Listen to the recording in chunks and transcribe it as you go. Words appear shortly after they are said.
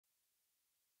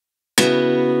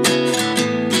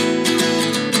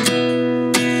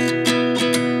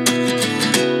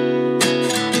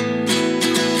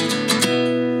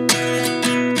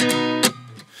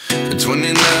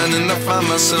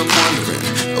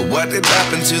what did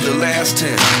happen to the last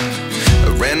 10? I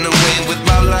ran away with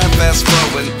my life, fast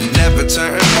forward, never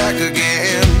turn back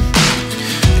again.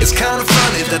 It's kind of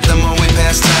funny that the more we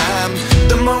pass time,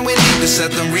 the more we need to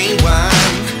set the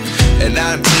rewind. And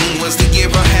 19 was the year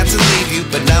I had to leave you,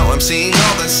 but now I'm seeing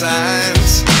all the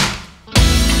signs.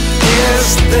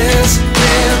 Is this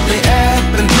really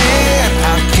happening?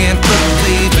 I can't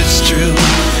believe it's true.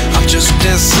 I'm just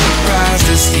as surprised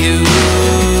as you.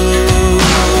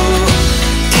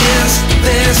 Is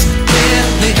this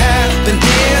really happening?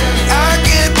 I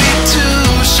can't be too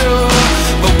sure,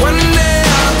 but one day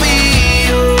I'll be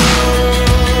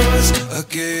yours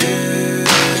again.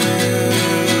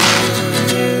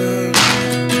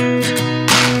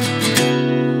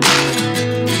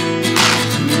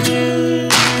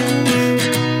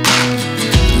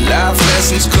 Life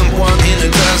lessons come one in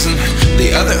a dozen.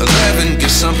 The other 11 get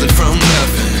something from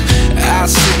nothing. I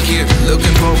sit here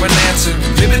looking for an answer.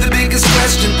 Maybe the biggest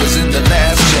question was in the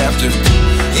last chapter.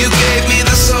 You gave me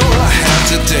the soul I have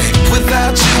today.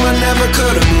 Without you I never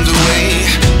could have moved away.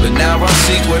 But now I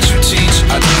see what you teach.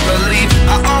 I do believe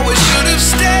I always should have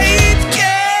stayed.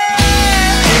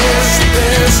 Yeah. Is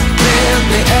this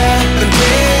really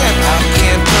happening? I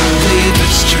can't believe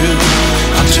it's true.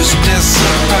 I'm just as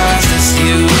surprised as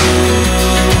you.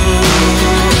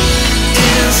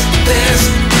 Is this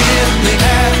really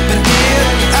happening?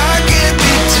 I can't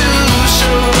be too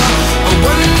sure, but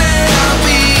one day I'll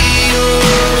be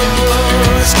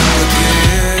yours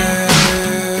again.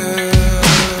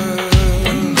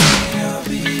 One day I'll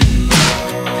be yours.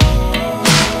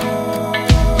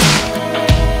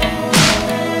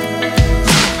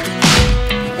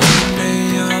 One day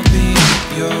I'll be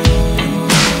yours.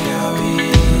 I'll be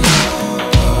yours.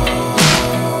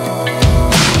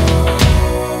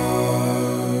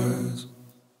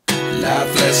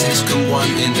 Life lessons come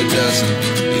one in a dozen.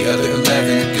 The other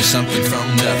 11 get something from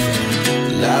nothing.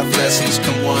 Life lessons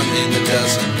come one in a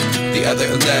dozen. The other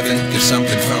 11 get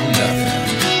something from nothing.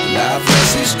 Life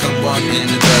lessons come one in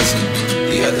a dozen.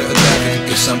 The other 11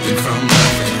 get something from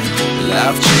nothing.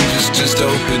 Life changes just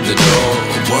open the door.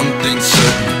 One thing